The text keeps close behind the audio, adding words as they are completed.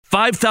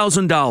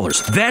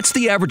$5,000. That's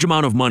the average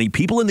amount of money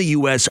people in the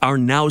U.S. are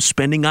now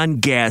spending on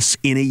gas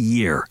in a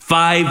year.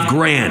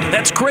 $5,000.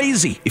 That's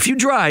crazy. If you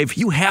drive,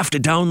 you have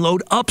to download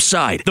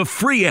Upside, the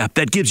free app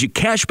that gives you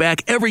cash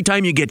back every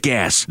time you get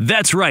gas.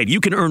 That's right. You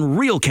can earn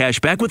real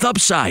cash back with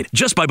Upside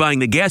just by buying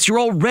the gas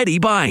you're already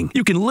buying.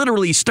 You can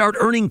literally start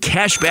earning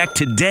cash back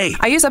today.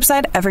 I use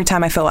Upside every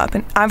time I fill up,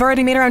 and I've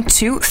already made around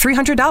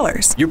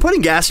 $300. You're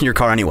putting gas in your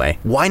car anyway.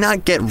 Why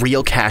not get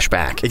real cash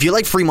back? If you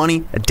like free money,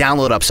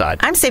 download Upside.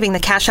 I'm saving the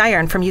cash I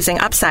earn from using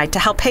Upside to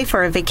help pay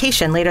for a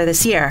vacation later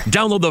this year.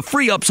 Download the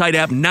free Upside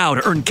app now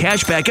to earn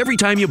cash back every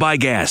time you buy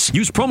gas.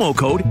 Use promo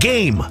code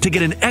GAME to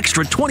get an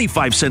extra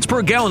 25 cents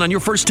per gallon on your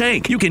first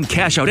tank. You can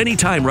cash out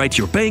anytime right to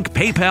your bank,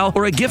 PayPal,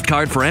 or a gift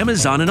card for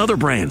Amazon and other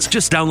brands.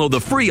 Just download the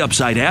free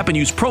Upside app and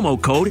use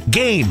promo code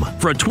GAME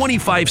for a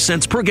 25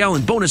 cents per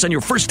gallon bonus on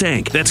your first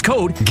tank. That's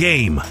code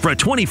GAME for a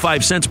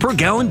 25 cents per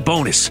gallon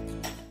bonus.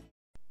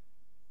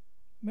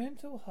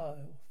 Mental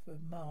health for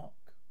Mark.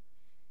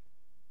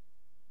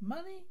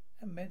 Money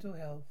and mental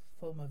health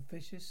form a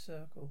vicious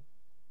circle.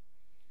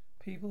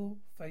 People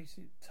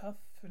facing tough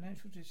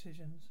financial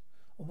decisions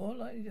are more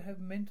likely to have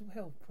mental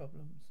health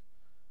problems,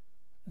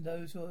 and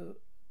those who are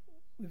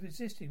with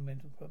existing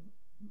mental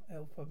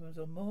health problems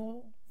are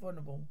more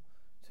vulnerable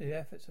to the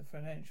efforts of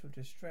financial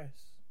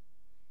distress.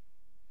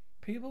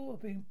 People who are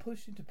being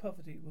pushed into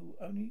poverty will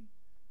only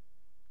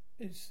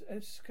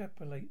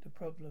escapulate the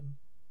problem.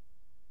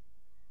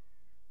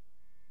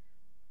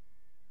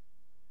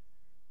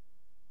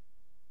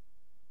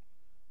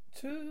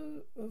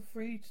 Two or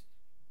three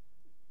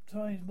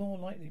times more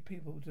likely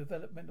people to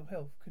develop mental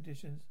health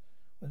conditions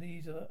when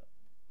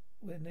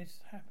this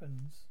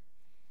happens.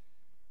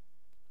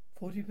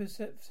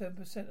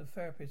 47% of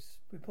therapists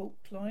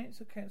report clients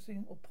are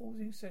cancelling or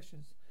pausing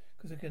sessions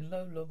because they can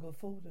no longer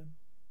afford them.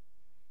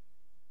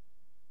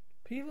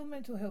 People with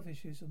mental health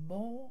issues are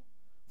more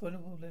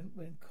vulnerable than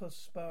when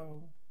costs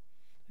spiral.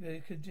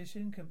 Their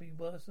condition can be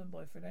worsened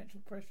by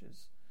financial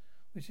pressures,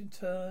 which in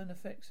turn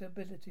affects their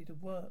ability to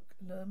work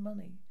and earn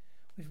money,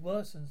 which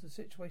worsens the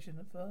situation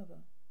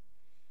further.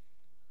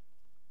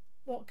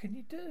 What can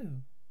you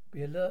do?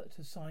 Be alert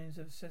to signs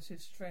of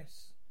excessive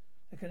stress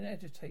that can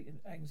agitate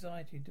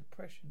anxiety and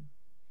depression.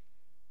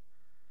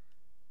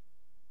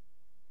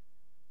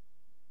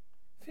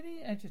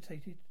 Feeling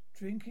agitated,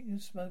 drinking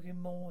and smoking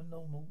more than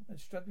normal, and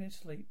struggling to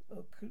sleep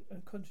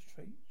and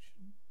concentrate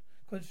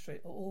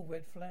are all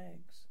red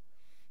flags.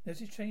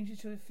 Notice changes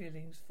to your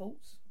feelings,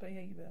 thoughts,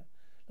 behaviour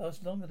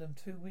last longer than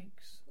 2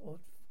 weeks, or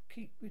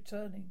keep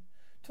returning.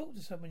 Talk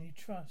to someone you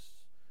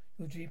trust.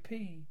 Your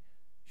GP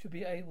should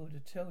be able to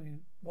tell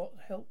you what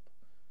help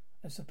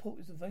and support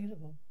is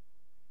available.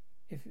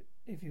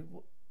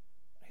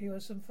 Here are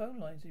some phone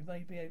lines you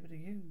may be able to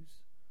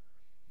use.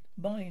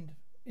 Mind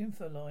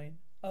info line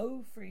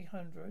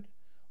 0300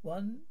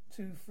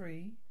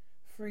 123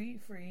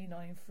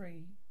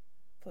 3393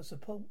 for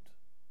support.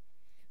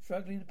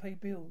 Struggling to pay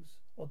bills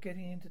or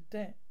getting into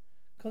debt?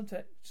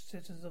 Contact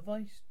Citizens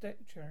Advice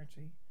Debt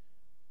Charity.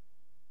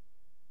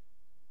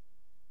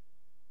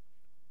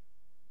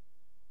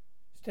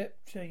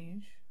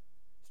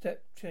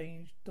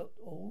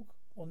 stepchange.org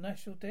or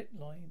National Debt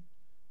Line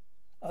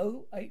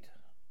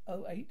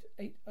 0808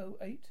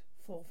 808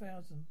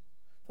 4000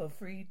 for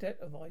free debt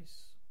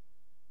advice.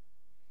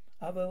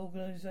 Other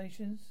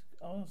organisations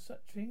are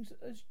such things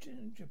as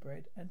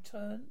Gingerbread and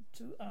Turn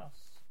to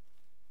Us.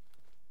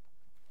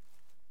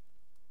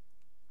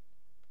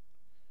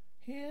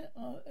 Here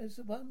is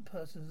one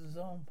person's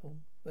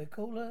example. They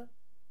call her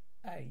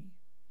A.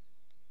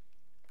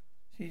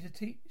 She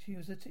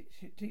was a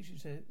teaching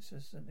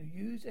assistant who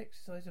used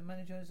exercise to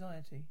manage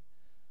anxiety,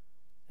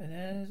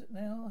 and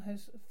now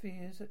has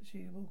fears that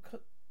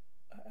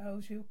how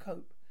she'll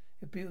cope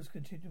if bills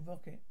continue to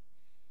rocket.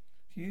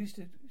 She used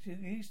to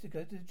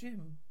go to the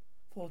gym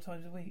 4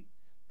 times a week,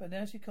 but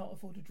now she can't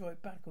afford to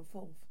drive back and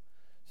forth.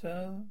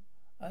 So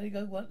I only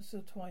go once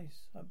or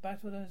twice. I've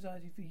battled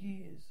anxiety for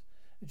years.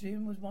 The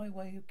gym was my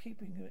way of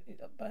keeping it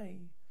at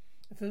bay.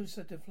 I feel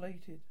so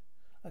deflated.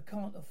 I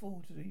can't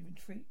afford to even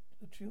treat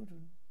the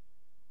children.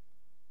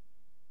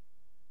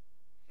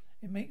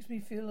 It makes me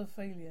feel a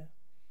failure.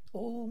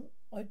 All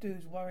I do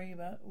is worry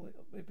about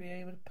we'll be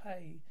able to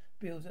pay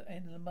bills at the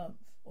end of the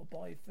month or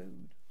buy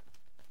food.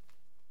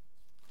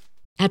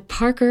 At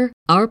Parker,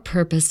 our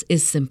purpose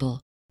is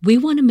simple. We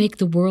want to make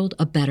the world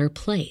a better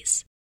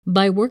place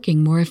by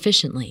working more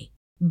efficiently,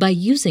 by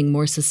using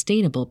more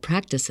sustainable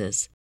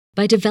practices,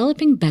 by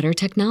developing better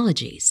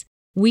technologies.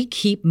 We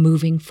keep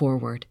moving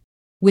forward.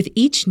 With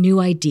each new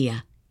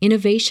idea,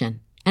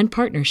 innovation, and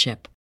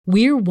partnership,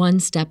 we're one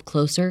step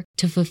closer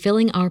to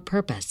fulfilling our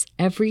purpose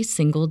every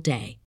single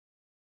day.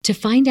 To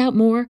find out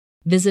more,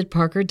 visit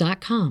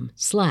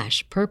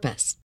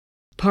parker.com/purpose.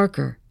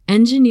 Parker,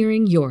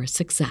 engineering your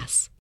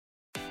success.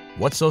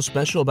 What's so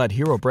special about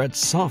Hero Bread's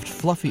soft,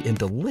 fluffy, and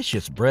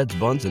delicious breads,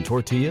 buns, and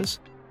tortillas?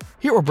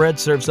 Hero Bread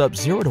serves up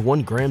 0 to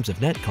 1 grams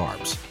of net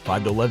carbs,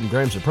 5 to 11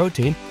 grams of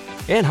protein,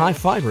 and high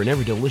fiber in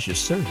every delicious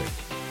serving.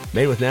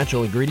 Made with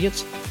natural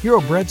ingredients,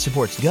 Hero Bread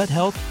supports gut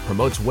health,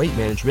 promotes weight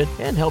management,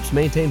 and helps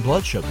maintain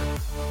blood sugar.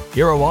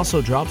 Hero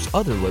also drops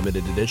other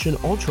limited edition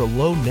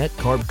ultra-low net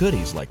carb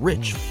goodies like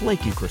rich,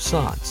 flaky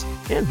croissants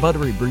and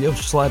buttery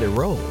brioche slider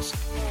rolls.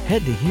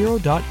 Head to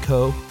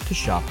hero.co to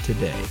shop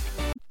today.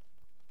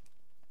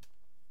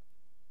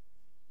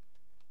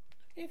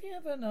 If you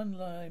have an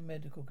underlying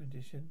medical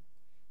condition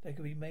that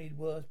can be made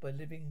worse by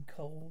living in a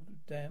cold,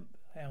 damp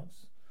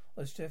house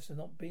or stress of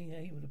not being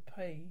able to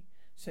pay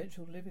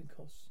essential living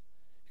costs,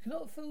 you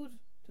cannot afford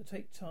to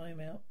take time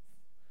out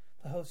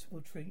for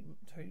hospital treatment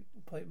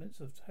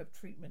appointments or to have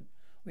treatment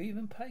or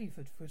even pay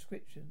for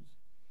prescriptions.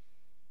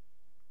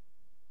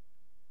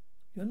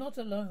 You're not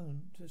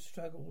alone to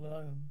struggle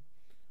alone.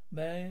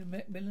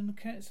 Macmillan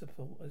Cancer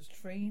Support has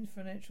trained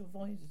financial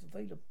advisors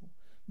available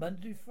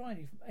Monday to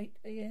Friday from 8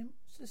 a.m.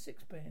 to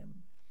 6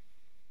 p.m.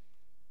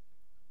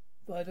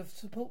 Via the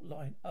support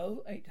line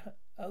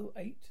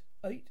 0808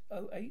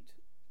 808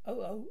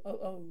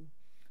 0000.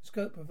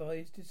 Scope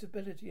provides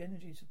disability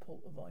energy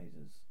support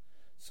advisors.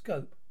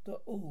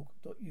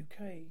 Scope.org.uk.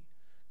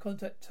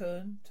 Contact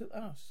Turn to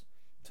Us.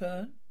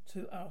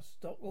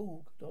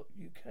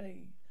 Turntous.org.uk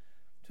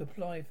to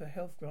apply for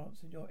health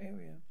grants in your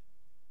area.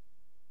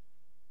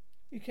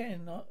 You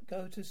can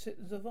go to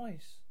Citizens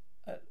Advice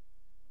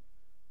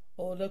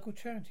or local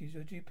charities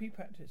or GP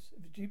practice.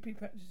 If a GP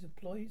practice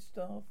employs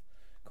staff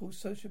called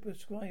social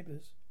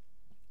prescribers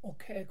or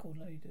care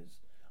coordinators,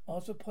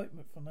 ask for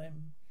appointment from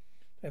them.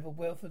 They have a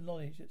wealth of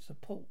knowledge and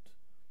support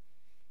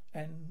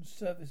and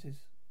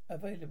services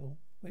available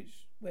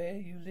where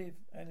you live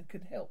and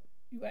can help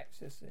you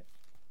access it.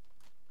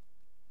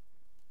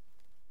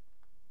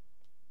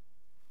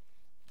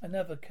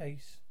 Another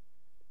case.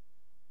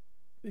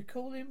 We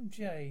call him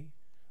Jay,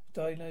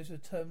 diagnosed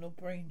with a terminal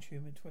brain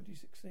tumour in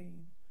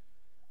 2016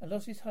 and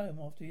lost his home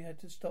after he had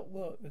to stop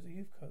work as a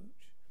youth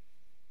coach.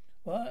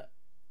 Why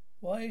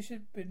I should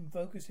have been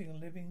focusing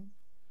on living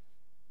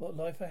what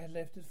life I had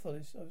left as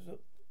fullest. I was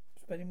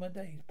spending my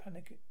days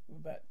panicking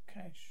about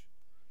cash.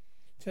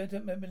 Turned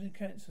up Macmillan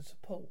Cancer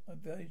Support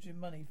and urging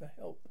money for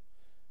help.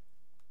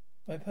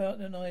 My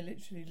partner and I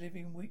literally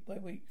living week by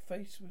week,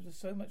 faced with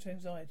so much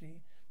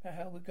anxiety about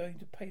how we're going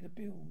to pay the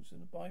bills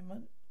and buy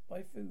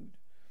food.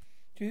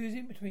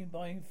 Choosing between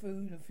buying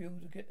food and fuel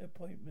to get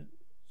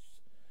appointments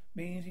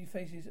means he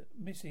faces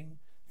missing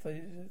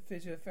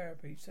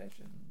physiotherapy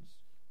sessions.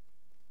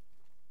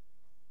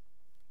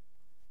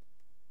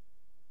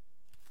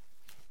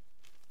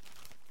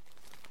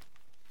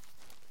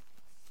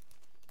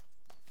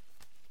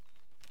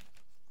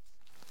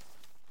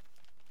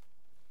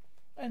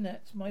 And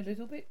that's my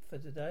little bit for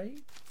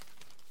today.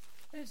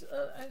 As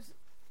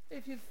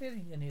if you're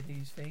feeling any of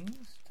these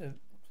things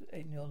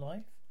in your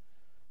life,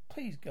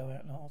 please go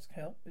out and ask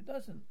help. It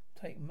doesn't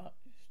take much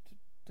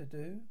to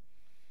do.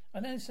 I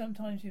know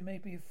sometimes you may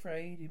be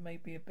afraid, you may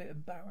be a bit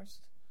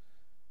embarrassed,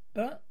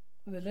 but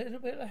with a little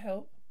bit of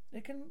help,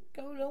 it can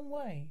go a long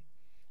way.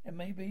 And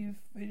maybe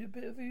a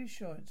bit of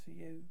reassurance for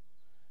you,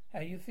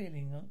 how you're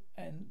feeling.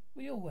 And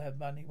we all have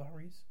money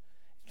worries.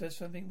 It's just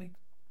something we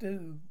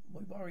do.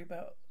 We worry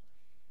about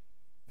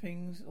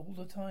things all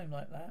the time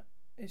like that.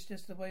 It's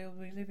just the way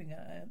we're living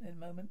at in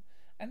the moment.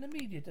 And the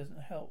media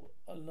doesn't help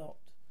a lot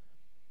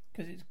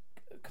because it's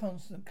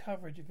constant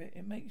coverage of it.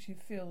 It makes you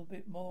feel a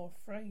bit more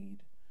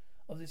afraid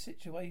of the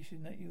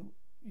situation that you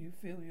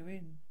feel you're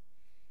in.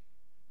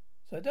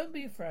 So don't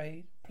be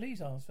afraid.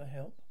 Please ask for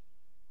help.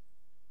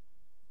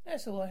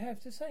 That's all I have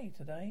to say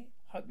today.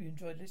 Hope you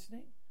enjoyed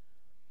listening.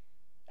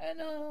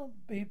 And I'll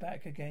be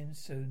back again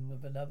soon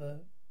with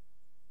another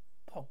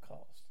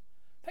podcast.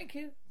 Thank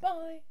you.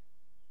 Bye.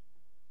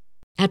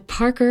 At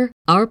Parker,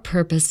 our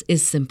purpose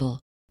is simple.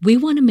 We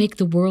want to make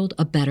the world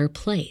a better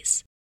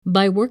place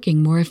by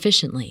working more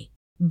efficiently,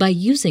 by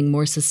using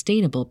more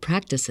sustainable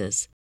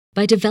practices,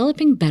 by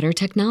developing better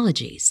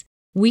technologies.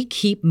 We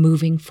keep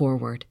moving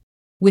forward.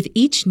 With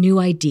each new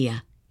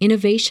idea,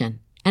 innovation,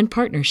 and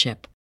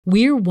partnership,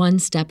 we're one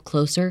step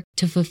closer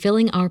to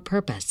fulfilling our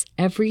purpose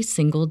every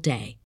single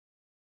day.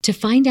 To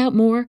find out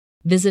more,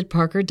 visit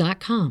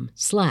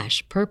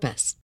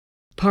parker.com/purpose.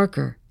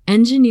 Parker,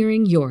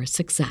 engineering your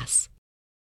success.